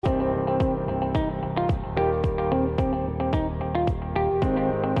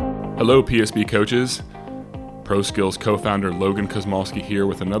Hello, PSB coaches. Pro Skills co-founder Logan Kosmalski here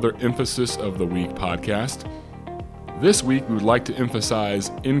with another Emphasis of the Week podcast. This week, we would like to emphasize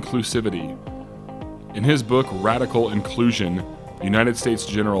inclusivity. In his book, Radical Inclusion, United States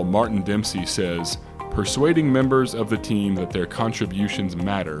General Martin Dempsey says, persuading members of the team that their contributions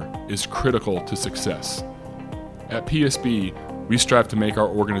matter is critical to success. At PSB, we strive to make our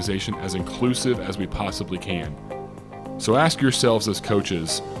organization as inclusive as we possibly can. So ask yourselves as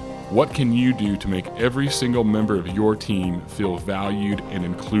coaches, what can you do to make every single member of your team feel valued and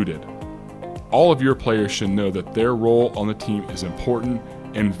included? All of your players should know that their role on the team is important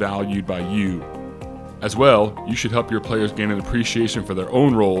and valued by you. As well, you should help your players gain an appreciation for their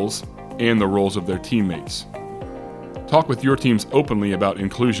own roles and the roles of their teammates. Talk with your teams openly about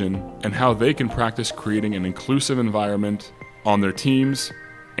inclusion and how they can practice creating an inclusive environment on their teams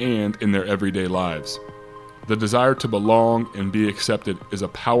and in their everyday lives. The desire to belong and be accepted is a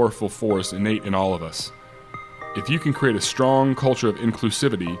powerful force innate in all of us. If you can create a strong culture of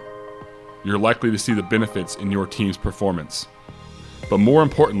inclusivity, you're likely to see the benefits in your team's performance. But more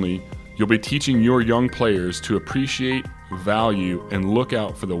importantly, you'll be teaching your young players to appreciate, value, and look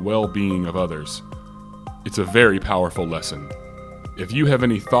out for the well-being of others. It's a very powerful lesson. If you have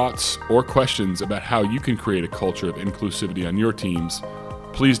any thoughts or questions about how you can create a culture of inclusivity on your teams,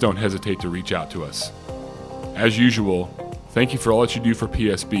 please don't hesitate to reach out to us. As usual, thank you for all that you do for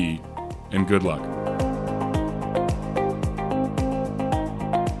PSB, and good luck.